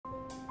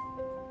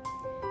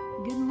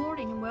Good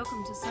morning and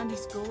welcome to Sunday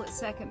School at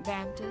Second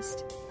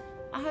Baptist.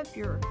 I hope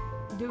you're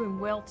doing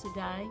well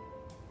today.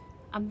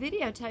 I'm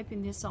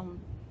videotaping this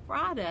on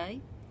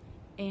Friday,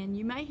 and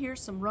you may hear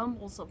some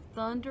rumbles of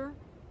thunder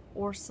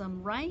or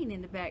some rain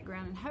in the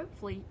background, and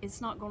hopefully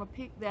it's not going to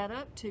pick that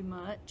up too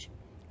much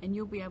and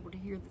you'll be able to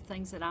hear the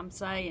things that I'm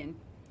saying.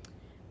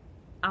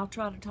 I'll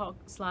try to talk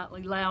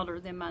slightly louder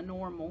than my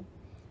normal.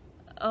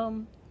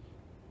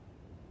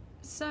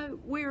 So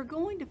we're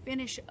going to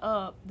finish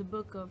up the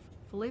book of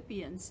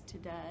Philippians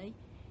today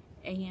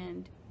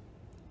and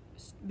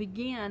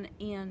begin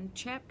in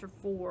chapter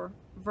 4,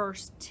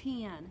 verse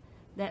 10.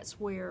 That's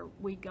where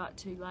we got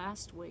to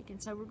last week,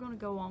 and so we're going to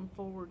go on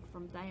forward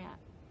from that.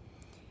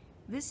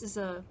 This is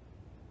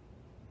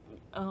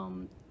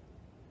an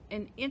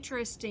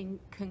interesting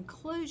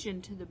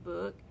conclusion to the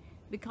book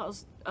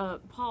because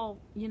Paul,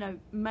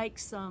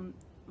 makes some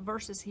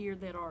verses here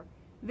that are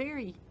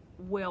very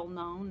well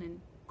known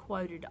and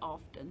quoted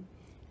often.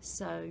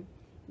 So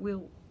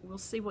we'll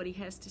see what he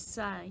has to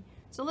say.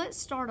 So let's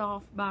start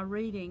off by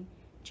reading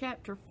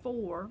chapter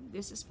 4.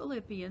 This is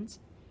Philippians,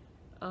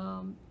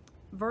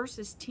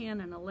 verses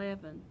 10 and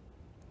 11.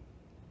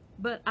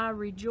 But I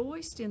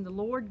rejoiced in the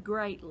Lord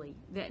greatly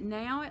that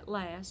now at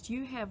last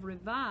you have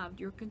revived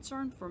your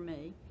concern for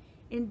me.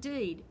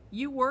 Indeed,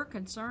 you were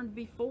concerned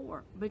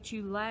before, but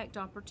you lacked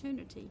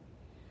opportunity.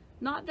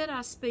 Not that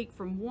I speak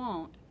from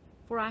want,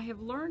 for I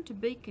have learned to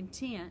be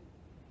content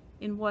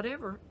in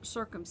whatever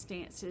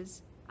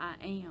circumstances I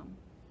am.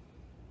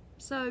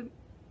 So,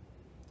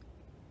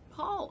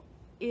 Paul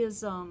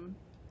is,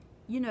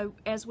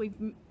 as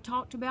we've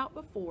talked about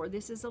before,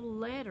 this is a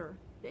letter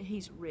that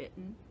he's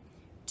written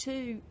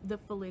to the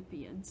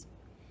Philippians.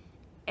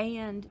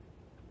 And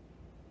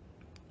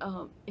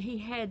he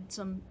had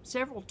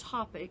several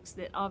topics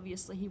that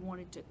obviously he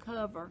wanted to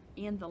cover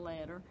in the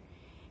letter.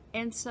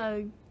 And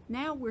so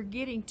now we're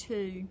getting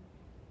to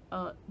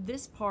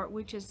this part,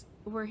 which is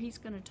where he's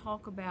going to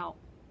talk about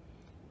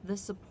the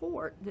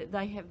support that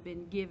they have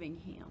been giving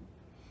him.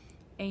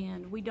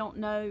 And we don't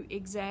know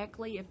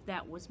exactly if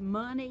that was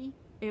money.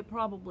 It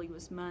probably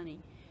was money.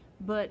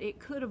 But it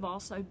could have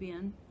also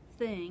been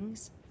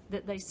things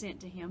that they sent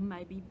to him,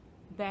 maybe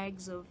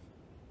bags of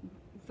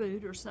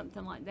food or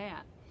something like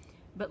that.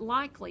 But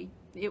likely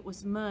it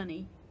was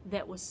money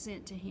that was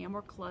sent to him,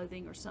 or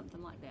clothing or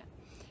something like that.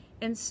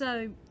 And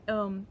so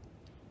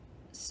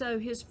so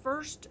his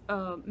first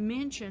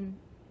mention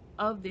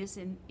of this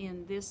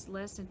in this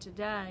lesson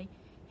today,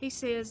 he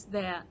says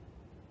that,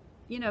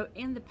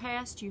 in the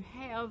past you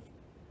have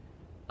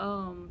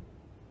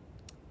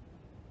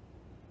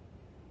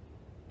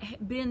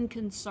been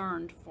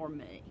concerned for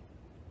me.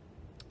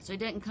 So he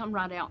doesn't come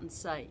right out and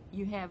say,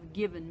 you have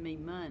given me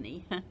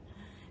money,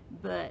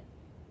 but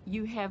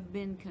you have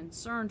been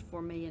concerned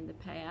for me in the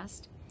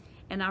past,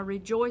 and I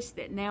rejoice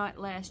that now at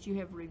last you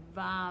have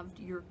revived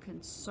your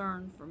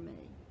concern for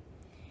me.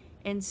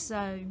 And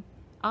so,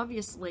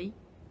 obviously,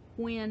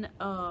 when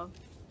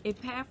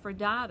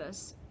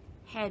Epaphroditus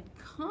had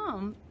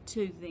come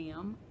to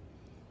them,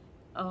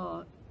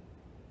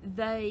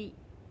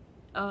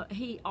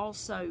 he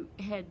also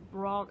had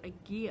brought a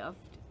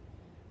gift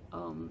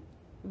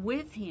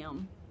with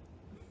him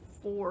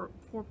for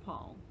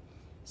Paul,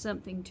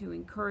 something to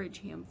encourage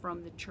him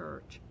from the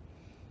church.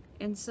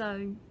 And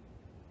so,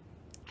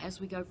 as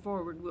we go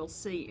forward, we'll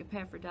see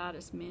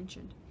Epaphroditus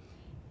mentioned.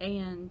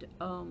 And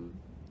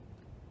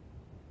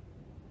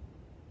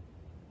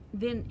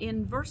then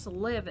in verse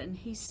 11,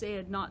 he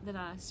said, not that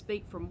I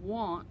speak from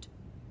want,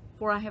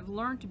 for I have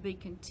learned to be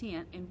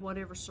content in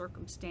whatever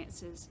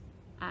circumstances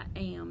I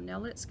am. Now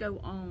let's go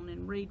on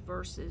and read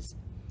verses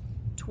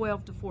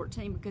 12 to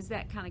 14, because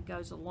that kind of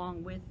goes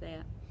along with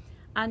that.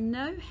 I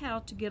know how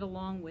to get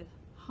along with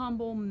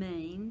humble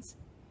means,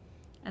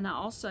 and I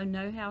also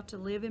know how to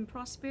live in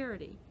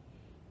prosperity.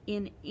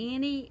 In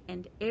any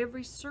and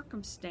every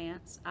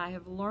circumstance, I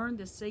have learned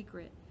the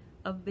secret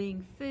of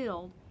being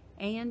filled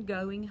and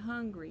going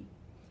hungry,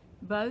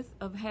 both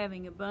of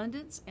having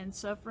abundance and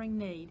suffering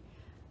need.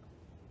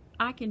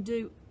 I can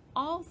do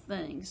all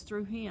things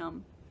through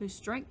him who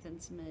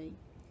strengthens me.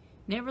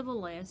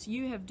 Nevertheless,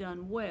 you have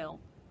done well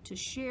to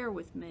share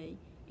with me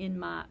in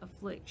my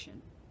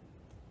affliction.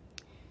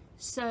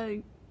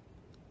 So,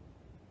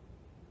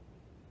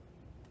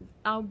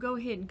 I'll go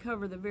ahead and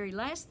cover the very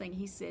last thing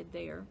he said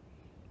there,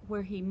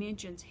 where he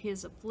mentions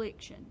his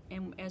affliction.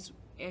 And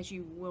as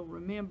you will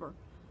remember,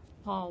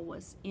 Paul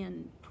was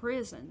in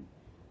prison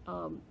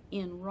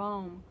in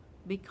Rome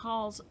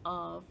because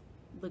of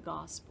the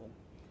gospel,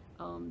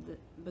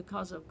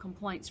 because of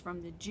complaints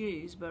from the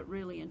Jews, but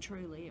really and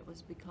truly it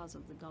was because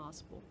of the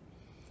gospel.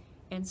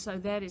 And so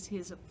that is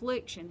his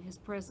affliction, his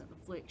present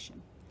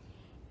affliction.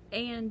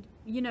 And,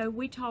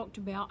 we talked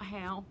about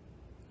how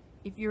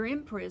if you're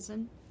in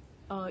prison,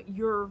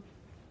 your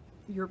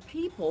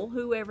people,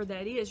 whoever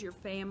that is, your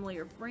family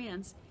or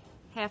friends,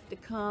 have to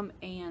come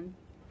and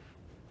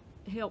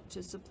help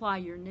to supply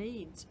your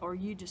needs, or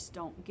you just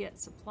don't get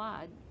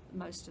supplied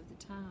most of the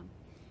time.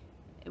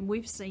 And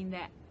we've seen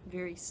that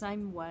very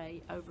same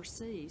way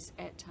overseas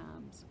at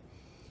times.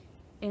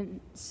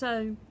 And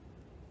so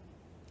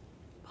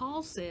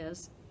Paul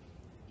says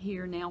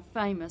here now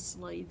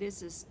famously,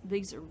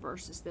 these are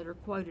verses that are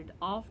quoted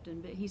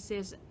often, but he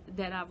says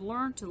that I've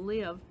learned to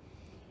live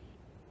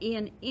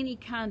in any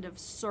kind of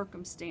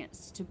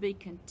circumstance, to be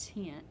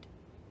content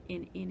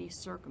in any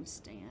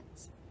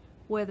circumstance,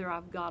 whether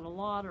I've got a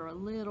lot or a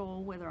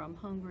little, whether I'm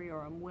hungry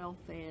or I'm well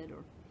fed,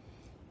 or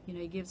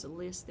he gives a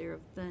list there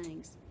of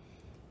things.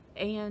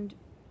 And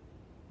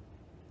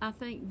I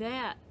think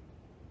that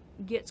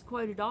gets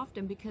quoted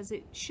often because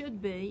it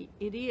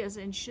is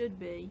and should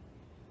be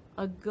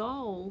a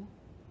goal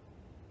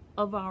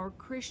of our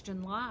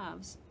Christian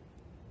lives,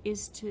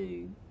 is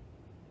to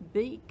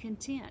be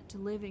content, to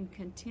live in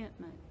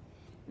contentment.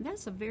 And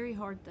that's a very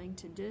hard thing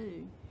to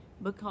do,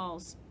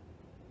 because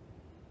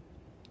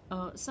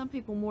some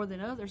people more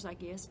than others, I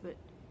guess, but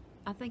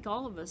I think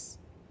all of us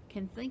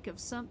can think of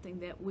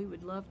something that we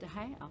would love to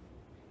have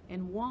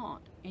and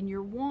want, and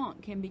your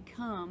want can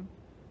become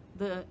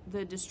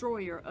the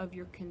destroyer of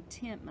your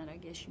contentment, I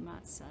guess you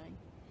might say.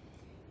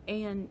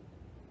 And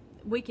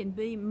we can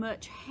be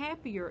much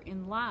happier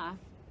in life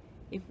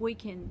if we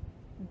can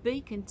be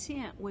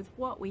content with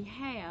what we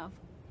have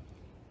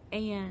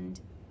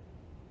and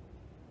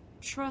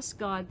trust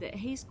God that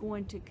He's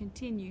going to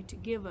continue to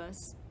give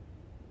us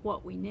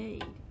what we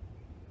need.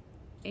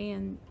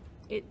 And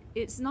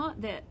it's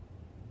not that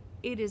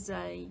it is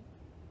a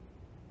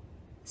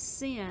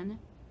sin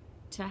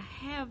to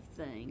have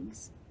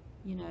things,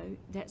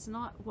 that's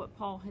not what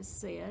Paul has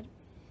said.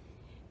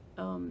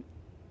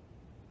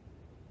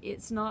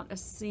 It's not a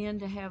sin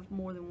to have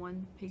more than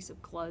one piece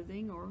of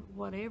clothing or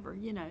whatever,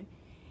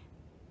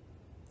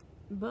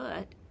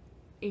 But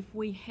if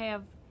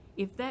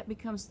that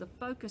becomes the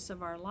focus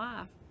of our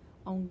life,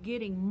 on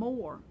getting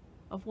more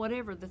of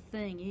whatever the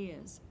thing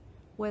is,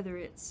 whether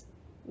it's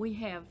we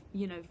have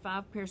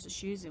 5 pairs of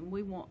shoes and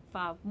we want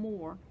 5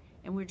 more,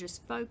 and we're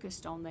just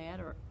focused on that,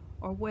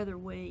 or whether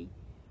we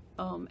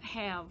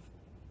have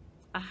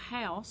a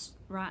house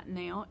right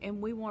now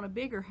and we want a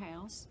bigger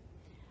house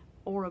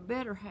or a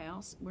better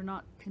house, we're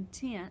not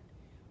content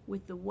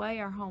with the way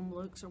our home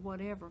looks or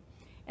whatever.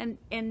 And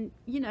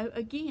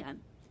again,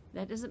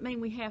 that doesn't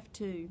mean we have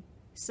to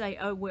say,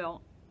 oh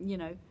well,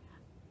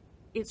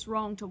 it's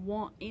wrong to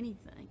want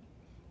anything,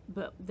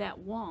 but that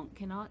want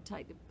cannot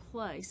take the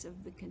place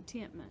of the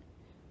contentment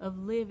of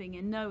living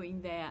and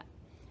knowing that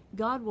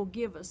God will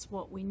give us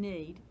what we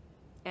need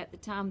at the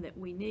time that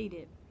we need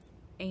it,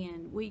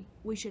 and we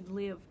should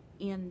live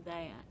in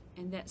that,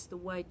 and that's the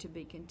way to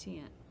be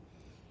content.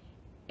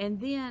 And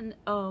then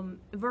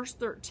verse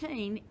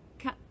 13,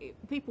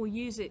 people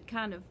use it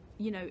kind of,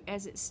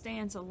 as it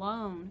stands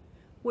alone,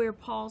 where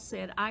Paul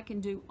said, I can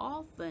do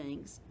all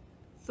things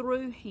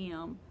through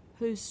Him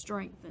who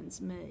strengthens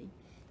me.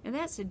 And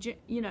that's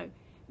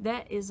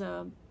that is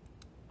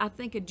I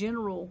think a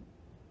general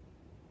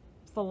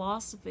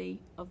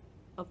philosophy of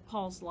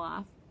Paul's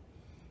life,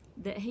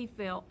 that he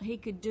felt he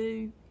could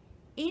do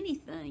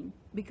anything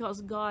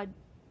because God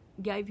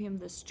gave him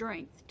the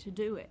strength to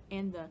do it,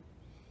 and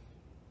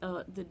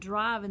the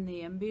drive and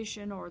the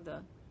ambition, or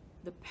the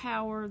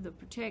power, the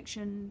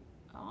protection,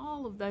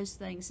 all of those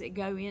things that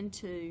go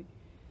into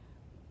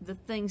the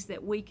things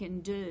that we can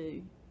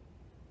do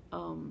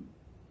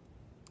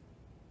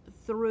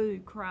through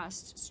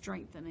Christ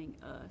strengthening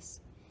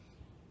us.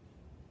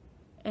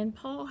 And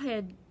Paul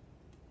had,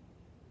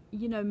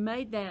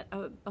 made that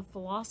a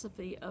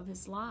philosophy of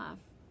his life.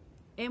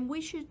 And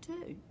we should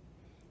too.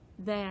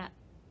 That,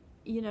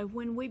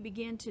 when we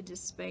begin to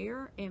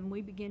despair and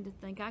we begin to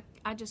think,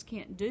 I just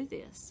can't do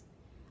this.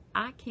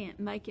 I can't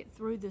make it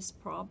through this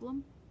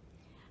problem.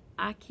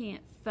 I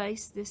can't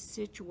face this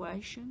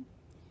situation.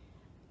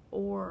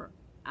 Or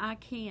I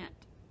can't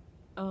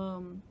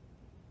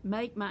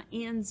make my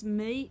ends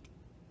meet.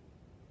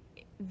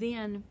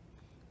 Then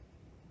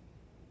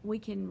we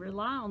can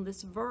rely on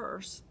this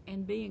verse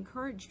and be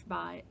encouraged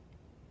by it,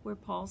 where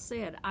Paul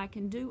said, I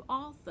can do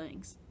all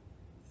things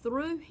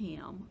through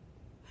Him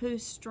who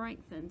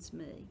strengthens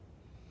me.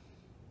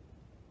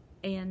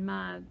 And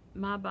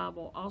my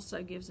Bible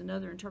also gives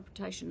another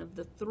interpretation of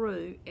the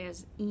through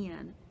as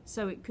in.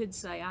 So it could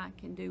say, I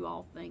can do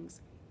all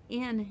things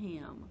in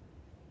Him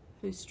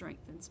who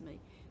strengthens me.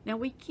 Now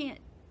we can't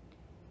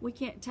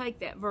take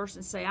that verse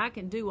and say, I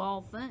can do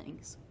all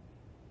things,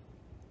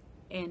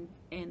 and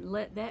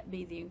let that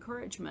be the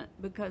encouragement,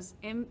 because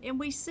and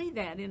we see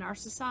that in our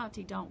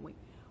society, don't we,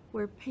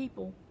 where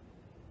people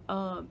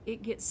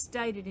it gets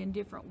stated in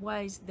different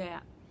ways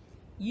that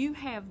you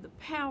have the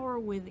power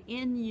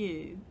within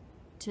you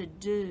to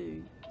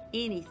do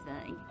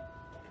anything.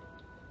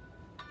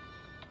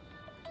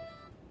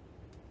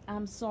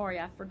 I'm sorry,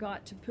 I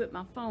forgot to put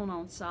my phone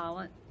on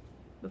silent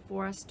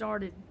before I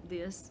started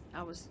this.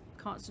 I was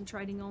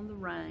concentrating on the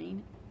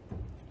rain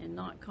and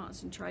not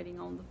concentrating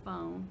on the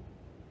phone.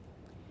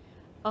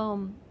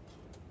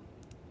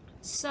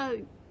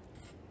 So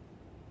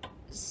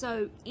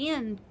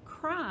in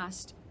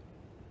Christ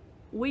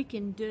we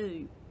can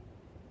do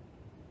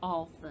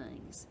all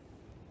things.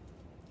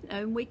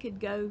 And we could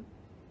go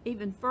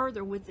even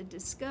further with the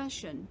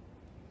discussion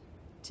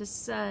to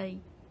say,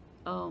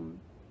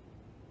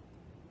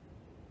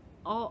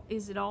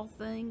 is it all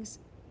things,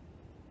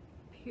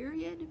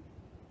 period?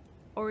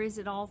 Or is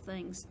it all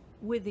things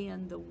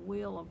within the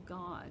will of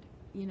God?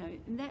 You know,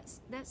 and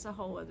that's a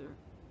whole other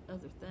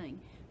thing.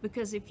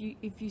 Because if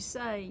you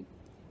say,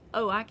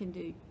 oh, I can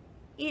do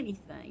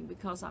anything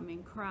because I'm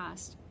in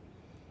Christ,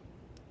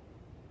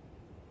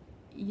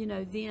 you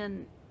know,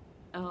 then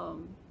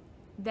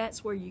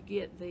that's where you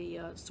get the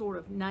sort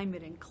of name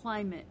it and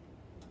claim it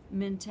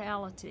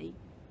mentality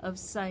of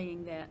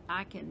saying that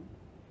I'm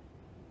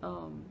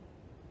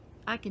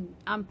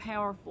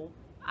powerful,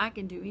 I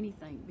can do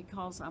anything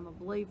because I'm a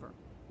believer,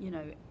 you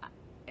know,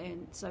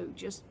 and so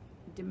just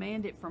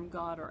demand it from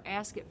God or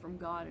ask it from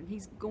God, and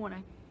He's going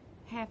to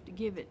have to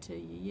give it to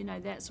you, you know,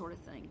 that sort of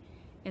thing.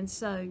 And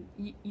so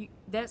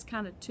that's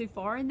kind of too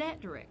far in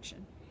that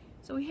direction.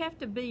 So we have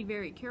to be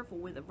very careful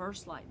with a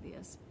verse like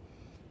this.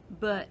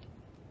 But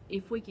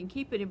if we can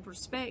keep it in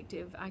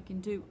perspective, I can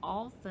do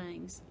all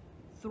things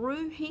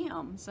through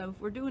Him. So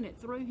if we're doing it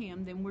through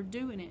Him, then we're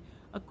doing it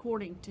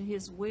according to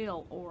His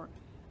will, or,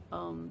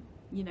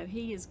 you know,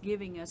 He is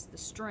giving us the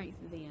strength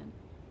then.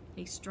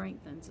 He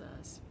strengthens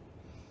us.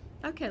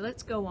 Okay,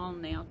 let's go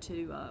on now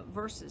to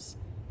verses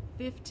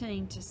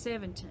 15 to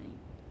 17.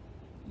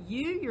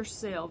 You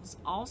yourselves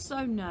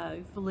also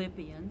know,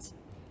 Philippians,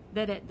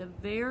 that at the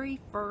very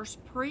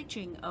first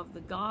preaching of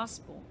the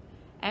gospel,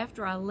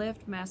 after I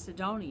left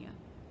Macedonia,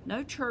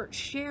 no church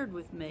shared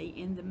with me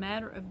in the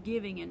matter of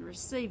giving and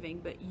receiving,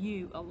 but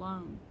you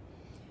alone.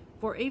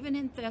 For even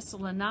in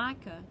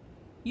Thessalonica,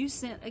 you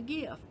sent a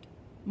gift,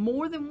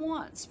 more than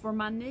once, for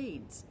my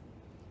needs.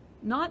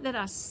 Not that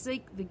I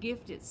seek the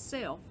gift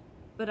itself,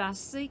 but I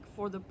seek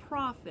for the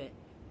profit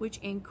which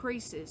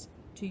increases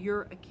to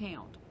your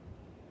account.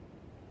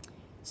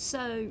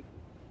 So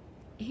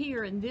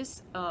here in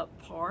this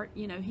part,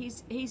 you know,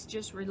 he's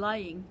just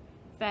relaying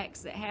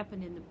facts that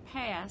happened in the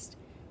past,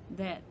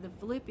 that the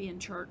Philippian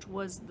church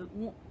was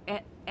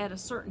at a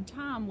certain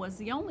time was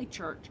the only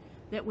church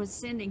that was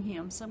sending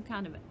him some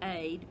kind of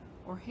aid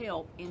or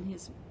help in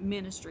his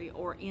ministry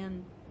or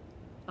in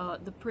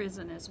the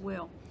prison as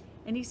well.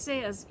 And he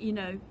says, you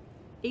know,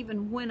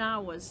 even when I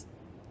was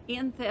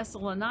in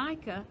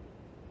Thessalonica,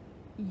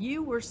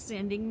 you were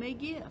sending me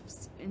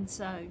gifts. And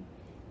so,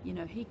 you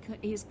know,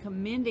 he's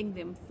commending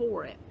them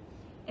for it.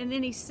 And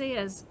then he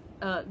says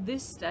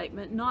this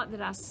statement, not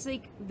that I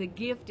seek the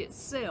gift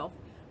itself,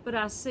 but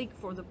I seek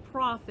for the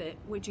profit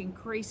which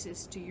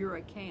increases to your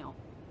account.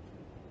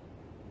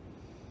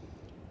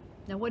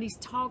 Now what he's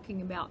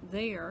talking about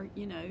there,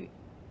 you know,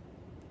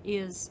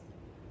 is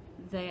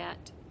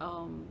that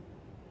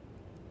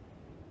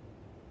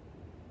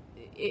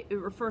it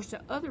refers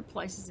to other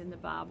places in the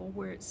Bible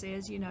where it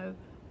says, you know,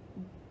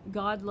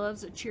 God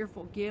loves a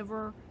cheerful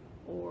giver,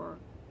 or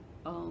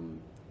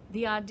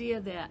the idea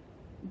that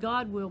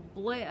God will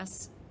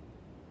bless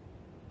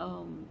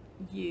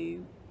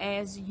you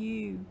as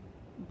you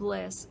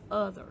bless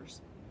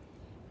others.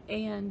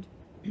 And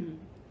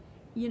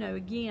you know,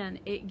 again,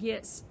 it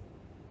gets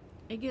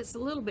a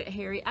little bit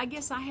hairy. I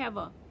guess I have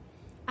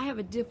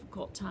a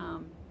difficult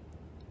time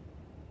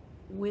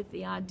with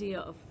the idea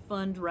of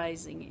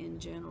fundraising in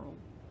general,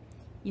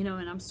 you know,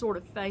 and I'm sort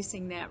of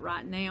facing that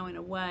right now in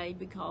a way,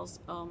 because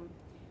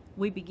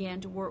we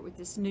began to work with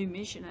this new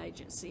mission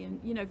agency. And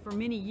you know, for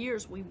many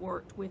years we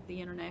worked with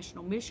the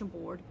International Mission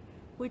Board,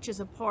 which is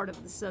a part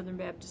of the Southern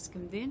Baptist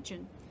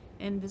Convention.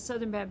 And the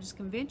Southern Baptist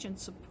Convention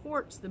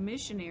supports the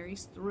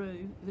missionaries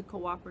through the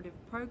cooperative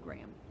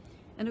program.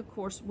 And of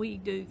course, we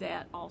do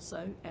that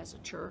also as a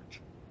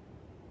church.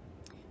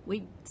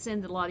 We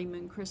send the Lottie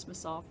Moon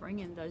Christmas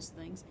offering and those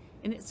things,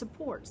 and it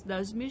supports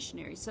those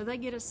missionaries. So they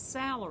get a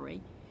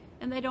salary,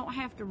 and they don't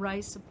have to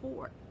raise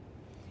support.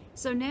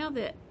 So now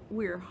that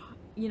we're,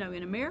 you know,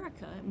 in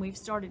America, and we've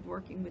started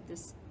working with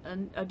this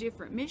a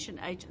different mission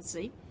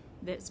agency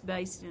that's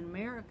based in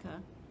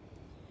America,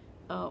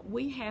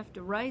 we have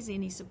to raise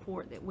any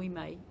support that we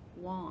may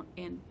want.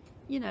 And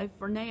you know,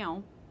 for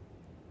now,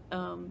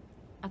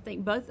 I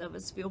think both of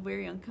us feel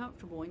very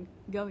uncomfortable in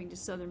going to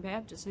Southern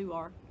Baptists who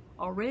are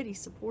already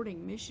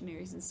supporting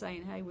missionaries and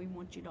saying, hey, we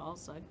want you to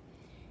also,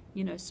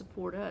 you know,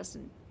 support us.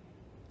 And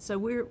so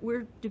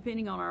we're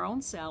depending on our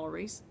own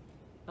salaries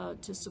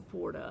to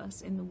support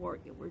us in the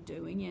work that we're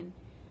doing, and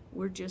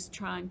we're just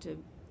trying to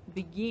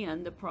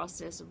begin the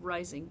process of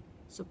raising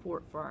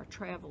support for our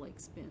travel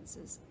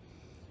expenses.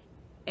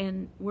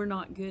 And we're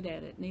not good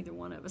at it, neither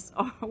one of us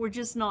are. We're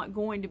just not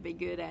going to be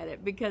good at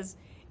it, because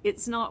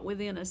it's not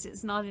within us,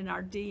 it's not in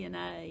our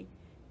DNA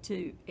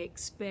to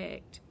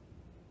expect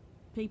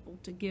people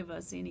to give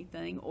us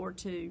anything or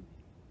to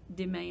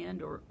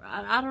demand, or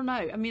I don't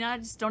know. I mean, I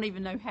just don't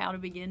even know how to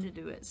begin to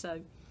do it. So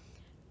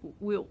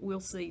we'll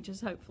see.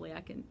 Just hopefully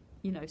I can,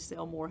 you know,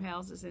 sell more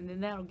houses, and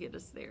then that'll get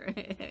us there.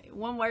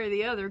 One way or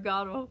the other,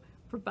 God will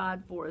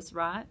provide for us,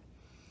 right?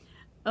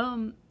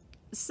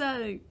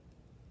 So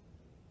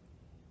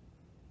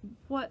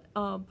what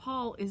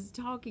Paul is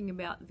talking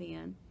about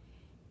then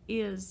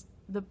is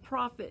the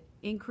profit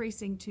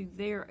increasing to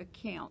their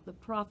account, the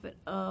profit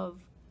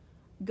of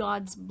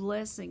God's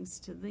blessings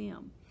to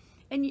them.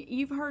 And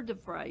you've heard the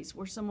phrase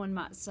where someone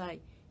might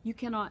say, you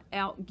cannot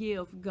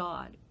outgive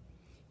God.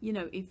 You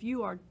know, if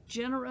you are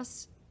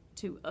generous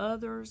to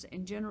others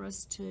and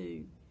generous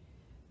to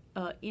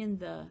in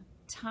the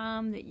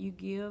time that you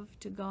give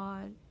to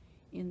God,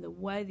 in the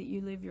way that you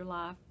live your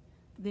life,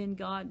 then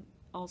God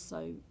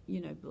also,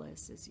 you know,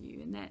 blesses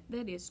you. And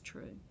that is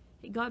true.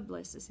 God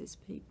blesses his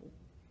people.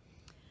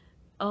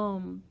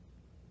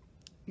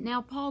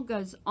 Now Paul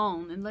goes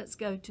on, and let's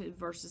go to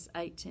verses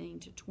 18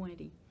 to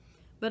 20.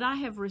 But I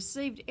have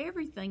received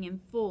everything in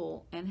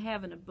full and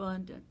have an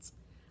abundance.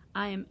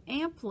 I am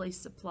amply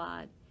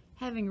supplied,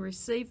 having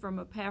received from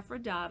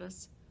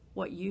Epaphroditus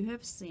what you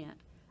have sent,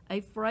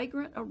 a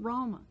fragrant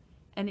aroma,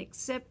 an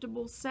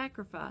acceptable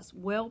sacrifice,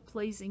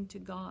 well-pleasing to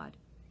God.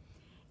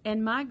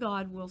 And my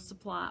God will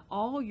supply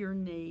all your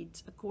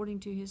needs according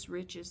to his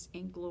riches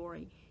in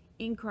glory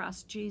in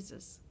Christ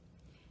Jesus.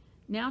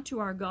 Now to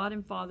our God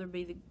and Father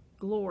be the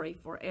glory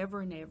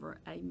forever and ever.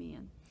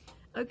 Amen.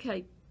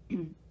 Okay,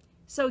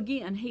 so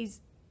again, he's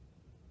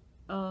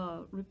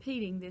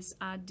repeating this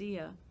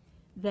idea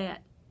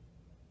that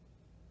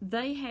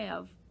they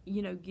have,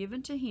 you know,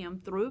 given to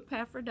him through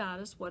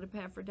Epaphroditus what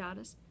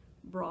Epaphroditus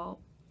brought.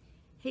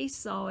 He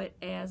saw it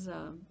as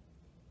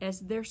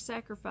their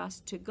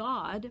sacrifice to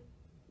God,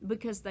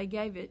 because they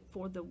gave it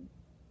for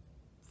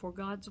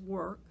God's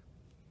work,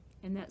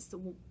 and that's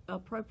the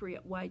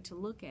appropriate way to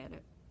look at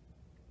it.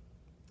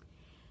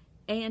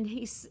 And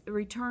he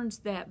returns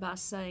that by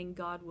saying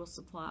God will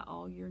supply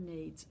all your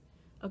needs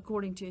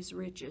according to his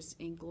riches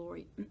in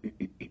glory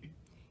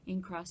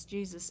in Christ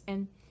Jesus.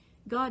 And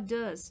God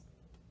does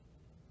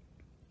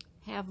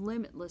have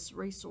limitless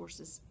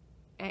resources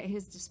at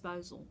his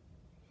disposal.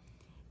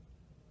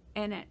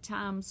 And at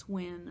times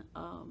when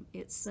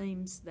it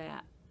seems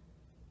that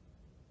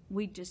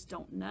we just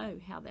don't know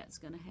how that's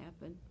going to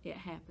happen, it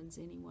happens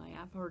anyway.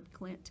 I've heard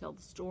Clint tell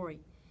the story,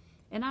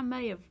 and I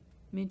may have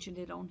mentioned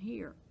it on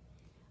here,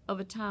 of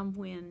a time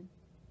when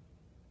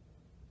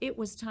it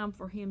was time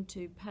for him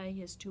to pay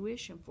his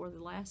tuition for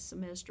the last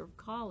semester of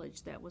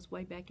college. That was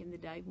way back in the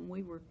day when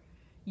we were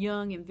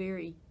young and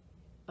very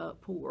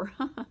poor,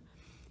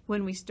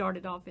 when we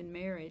started off in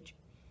marriage.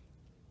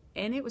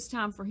 And it was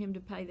time for him to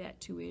pay that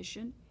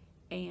tuition,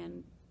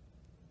 and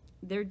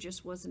there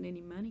just wasn't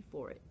any money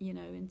for it, you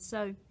know. And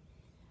so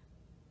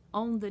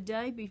on the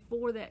day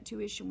before that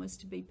tuition was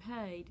to be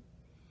paid,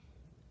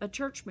 a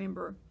church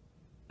member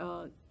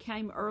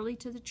came early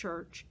to the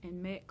church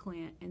and met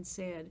Clint and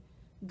said,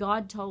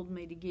 God told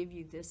me to give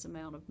you this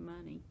amount of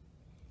money.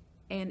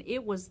 And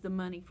it was the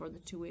money for the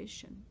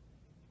tuition.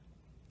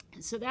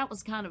 And so that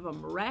was kind of a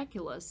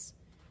miraculous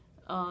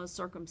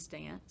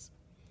circumstance,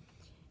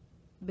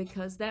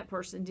 because that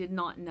person did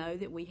not know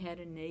that we had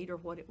a need or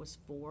what it was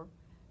for,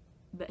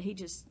 but he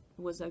just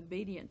was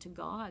obedient to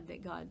God,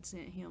 that God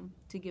sent him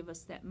to give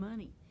us that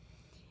money.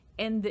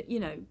 And that, you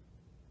know,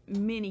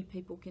 many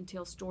people can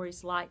tell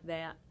stories like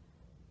that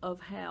of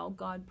how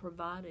God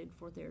provided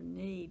for their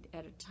need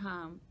at a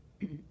time.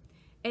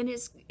 And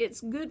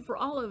it's good for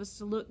all of us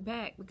to look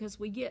back, because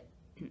we get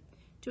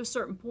to a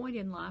certain point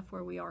in life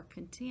where we are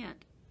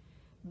content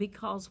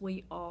because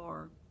we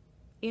are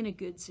in a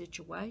good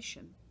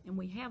situation and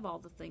we have all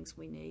the things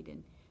we need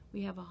and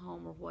we have a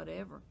home or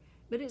whatever.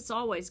 But it's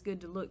always good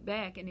to look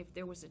back, and if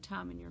there was a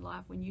time in your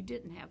life when you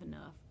didn't have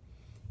enough,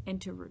 and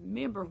to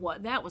remember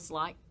what that was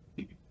like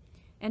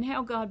and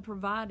how God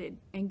provided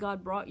and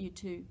God brought you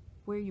to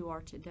where you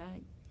are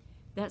today.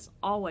 That's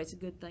always a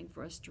good thing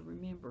for us to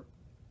remember.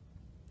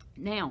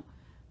 Now,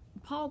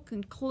 Paul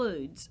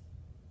concludes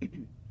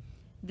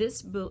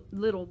this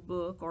little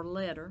book or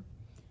letter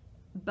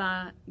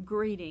by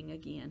greeting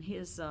again.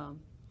 His,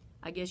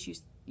 I guess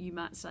you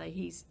might say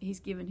he's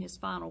given his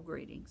final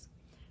greetings.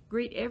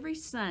 Greet every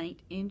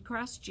saint in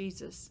Christ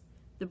Jesus.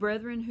 The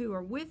brethren who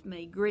are with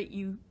me greet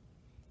you,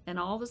 and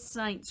all the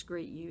saints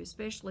greet you,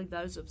 especially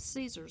those of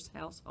Caesar's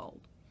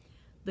household.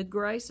 The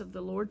grace of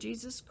the Lord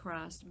Jesus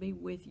Christ be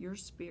with your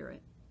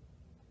spirit.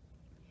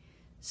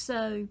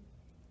 So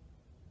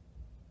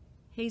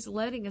he's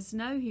letting us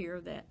know here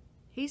that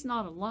he's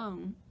not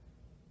alone.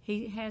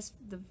 He has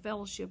the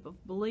fellowship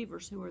of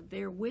believers who are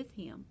there with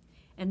him,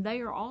 and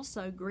they are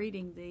also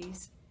greeting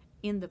these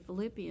in the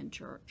Philippian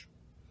church.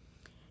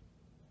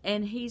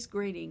 And he's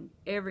greeting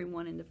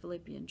everyone in the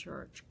Philippian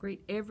church.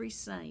 Greet every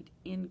saint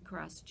in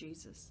Christ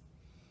Jesus.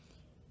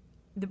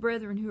 The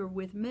brethren who are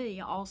with me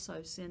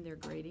also send their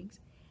greetings.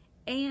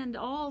 And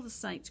all the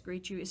saints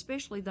greet you,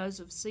 especially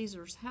those of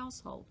Caesar's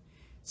household.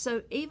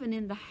 So even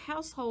in the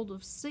household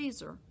of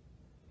Caesar,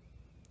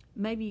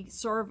 maybe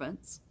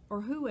servants or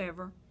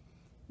whoever,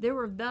 there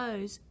were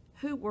those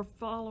who were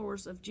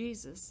followers of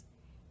Jesus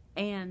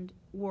and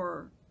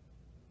were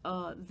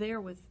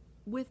there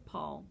with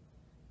Paul,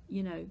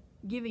 you know,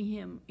 giving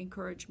him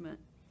encouragement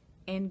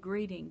and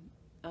greeting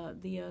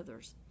the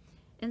others.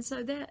 And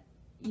so that,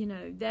 you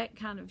know, that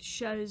kind of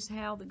shows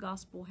how the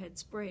gospel had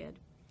spread,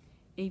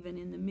 even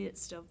in the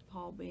midst of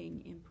Paul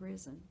being in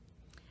prison.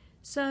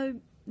 So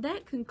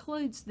that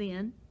concludes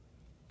then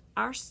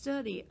our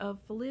study of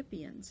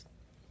Philippians.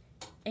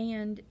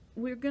 And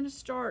we're going to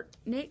start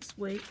next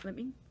week. Let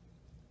me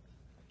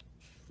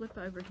flip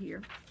over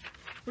here.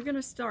 We're going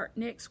to start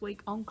next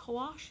week on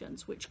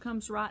Colossians, which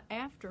comes right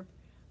after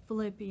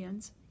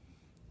Philippians.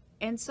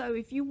 And so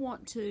if you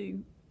want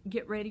to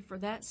get ready for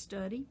that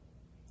study,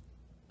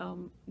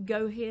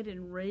 go ahead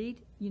and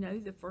read,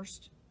 the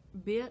first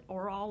bit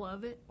or all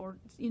of it or,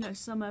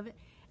 some of it,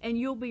 and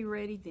you'll be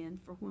ready then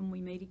for when we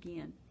meet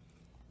again.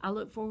 I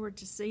look forward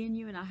to seeing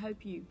you, and I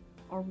hope you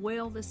are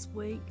well this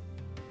week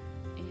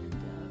and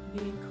be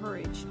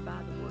encouraged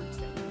by the words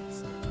that we've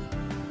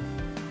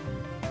said.